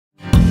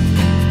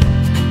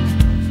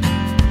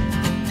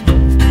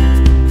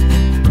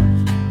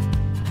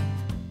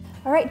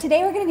right,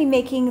 today we're going to be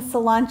making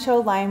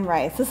cilantro lime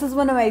rice. This is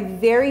one of my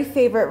very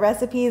favorite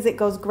recipes. It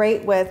goes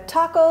great with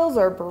tacos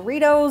or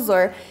burritos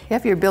or... Yeah,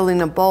 if you're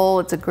building a bowl,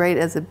 it's great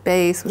as a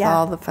base with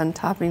all the fun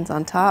toppings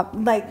on top.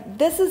 Like,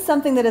 this is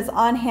something that is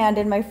on hand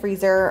in my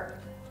freezer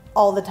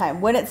all the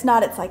time. When it's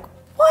not, it's like,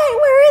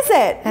 what? Where is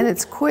it? And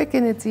it's quick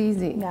and it's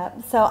easy. Yeah.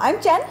 So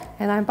I'm Jen.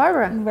 And I'm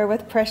Barbara. And we're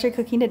with Pressure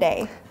Cooking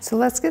today. So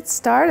let's get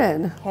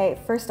started. Okay,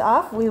 first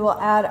off, we will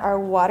add our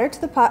water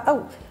to the pot.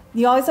 Oh,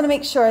 you always want to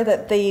make sure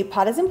that the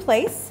pot is in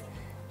place.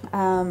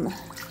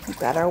 We've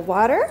got our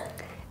water.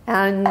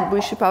 And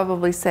we should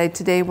probably say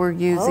today we're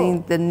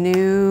using the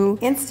new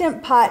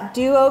Instant Pot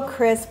Duo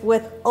Crisp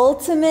with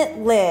Ultimate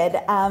Lid.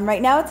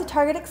 Right now it's a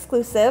Target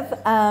exclusive.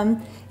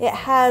 It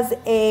has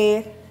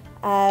a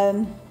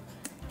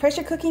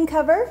pressure cooking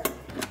cover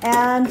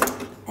and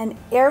an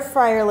air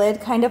fryer lid,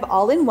 kind of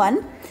all in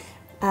one.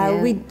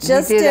 We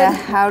did a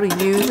how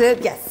to use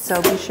it. Yes. So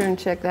be sure and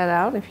check that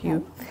out if you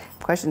have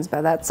questions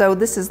about that. So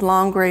this is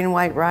long grain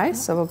white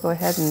rice. So we'll go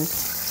ahead and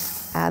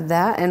add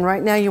that. And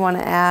right now you want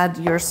to add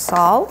your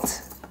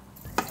salt.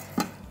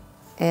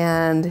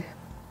 And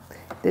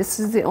this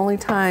is the only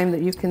time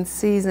that you can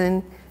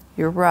season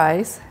your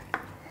rice.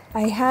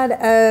 I had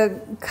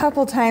a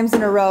couple times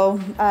in a row,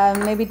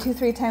 maybe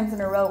 2-3 times in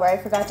a row, where I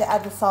forgot to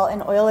add the salt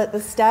and oil at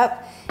this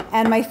step,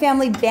 and my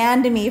family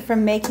banned me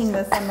from making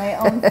this on my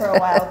own for a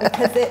while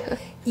because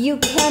you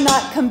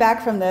cannot come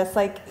back from this.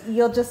 Like,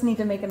 you'll just need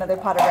to make another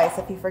pot of rice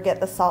if you forget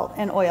the salt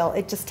and oil.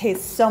 It just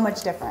tastes so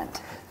much different.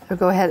 So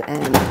go ahead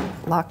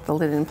and lock the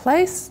lid in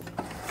place.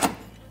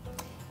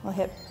 We'll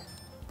hit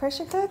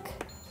pressure cook.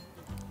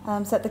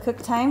 Set the cook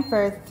time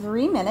for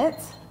 3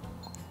 minutes.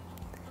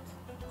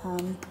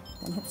 And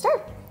hit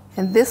start.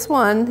 And this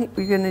one,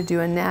 we're going to do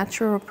a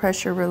natural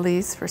pressure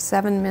release for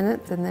 7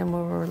 minutes, and then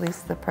we'll release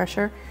the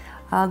pressure.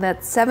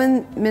 That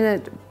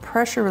 7-minute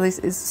pressure release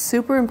is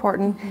super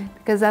important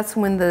because that's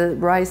when the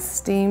rice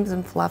steams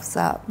and fluffs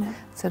up.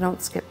 So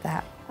don't skip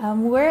that.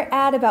 We're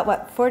at about,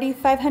 what,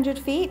 4,500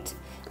 feet?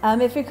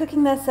 If you're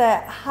cooking this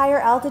at higher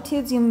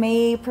altitudes, you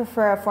may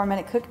prefer a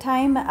 4-minute cook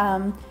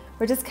time.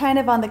 We're just kind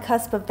of on the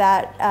cusp of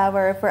that,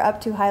 where if we're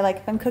up too high, like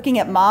if I'm cooking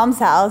at Mom's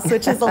house,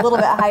 which is a little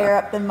bit higher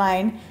up than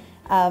mine,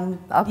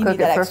 I'll cook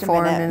it for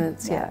 4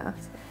 minutes, yeah.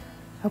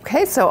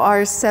 Okay, so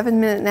our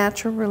 7-minute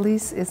natural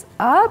release is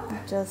up.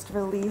 Just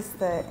release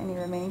any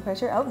remaining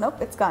pressure. Oh, nope,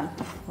 it's gone.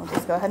 We'll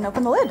just go ahead and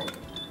open the lid.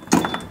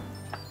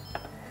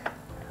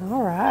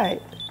 All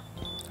right.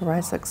 The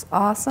rice looks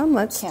awesome.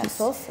 Let's use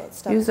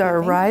our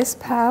cooking. rice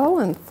paddle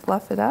and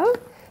fluff it up.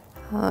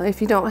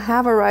 If you don't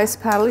have a rice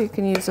paddle, you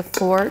can use a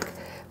fork,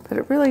 but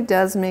it really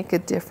does make a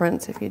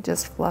difference if you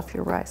just fluff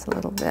your rice a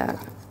little bit.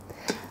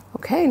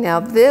 Okay, now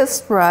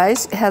this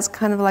rice has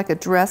kind of like a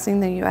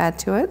dressing that you add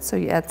to it. So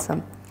you add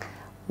some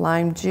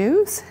lime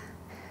juice,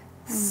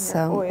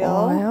 some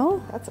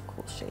oil. That's a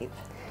cool shape.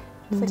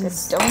 It's like a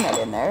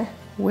donut in there.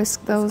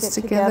 Whisk those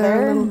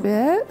together a little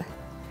bit.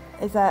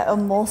 Is that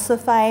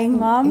emulsifying,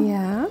 Mom?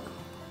 Yeah.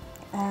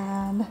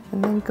 And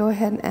then go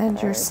ahead and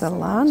add your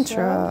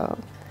cilantro.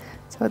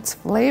 So it's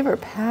flavor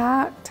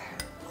packed.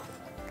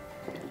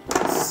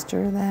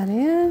 Stir that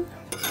in.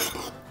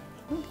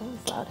 Ooh, that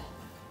was loud.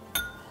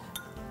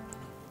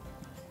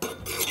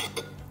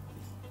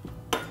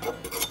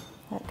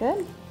 That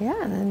good?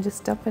 Yeah, and then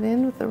just dump it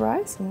in with the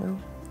rice and we'll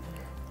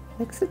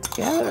mix it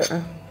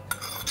together.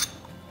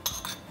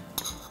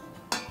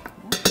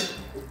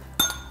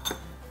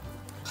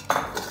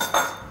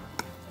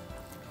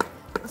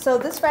 So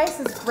this rice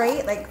is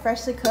great, like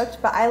freshly cooked,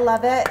 but I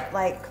love it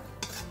like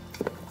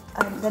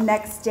the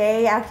next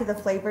day after the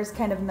flavors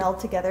kind of meld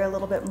together a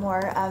little bit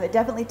more. It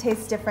definitely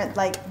tastes different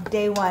like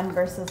day one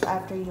versus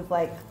after you've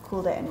like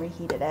cooled it and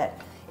reheated it.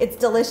 It's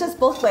delicious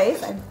both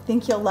ways. I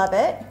think you'll love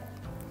it.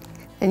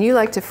 And you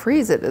like to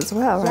freeze it as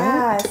well, right?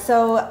 Yeah,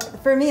 so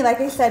for me, like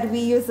I said, we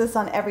use this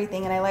on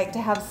everything, and I like to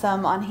have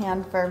some on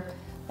hand for,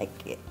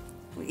 like,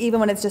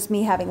 even when it's just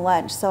me having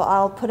lunch. So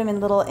I'll put them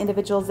in little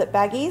individual zip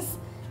baggies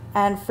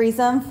and freeze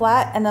them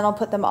flat, and then I'll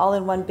put them all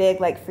in one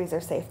big, like,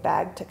 freezer-safe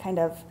bag to kind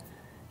of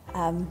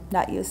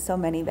not use so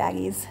many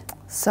baggies.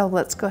 So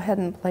let's go ahead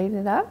and plate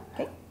it up.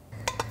 Okay.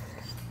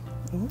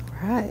 All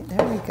right,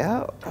 there we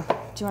go. Do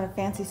you want a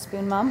fancy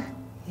spoon, Mom?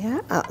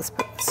 Yeah, let's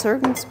put a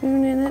serving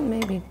spoon in it,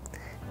 maybe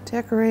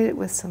decorate it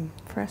with some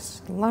fresh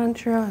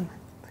cilantro and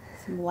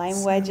some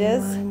lime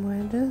wedges.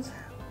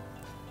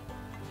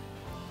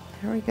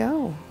 There we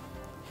go.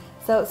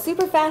 So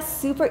super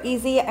fast, super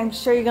easy. I'm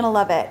sure you're gonna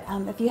love it.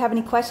 If you have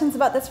any questions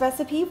about this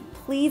recipe,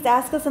 please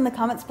ask us in the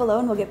comments below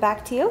and we'll get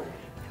back to you.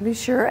 Be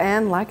sure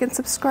and like and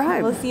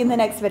subscribe. We'll see you in the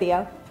next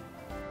video.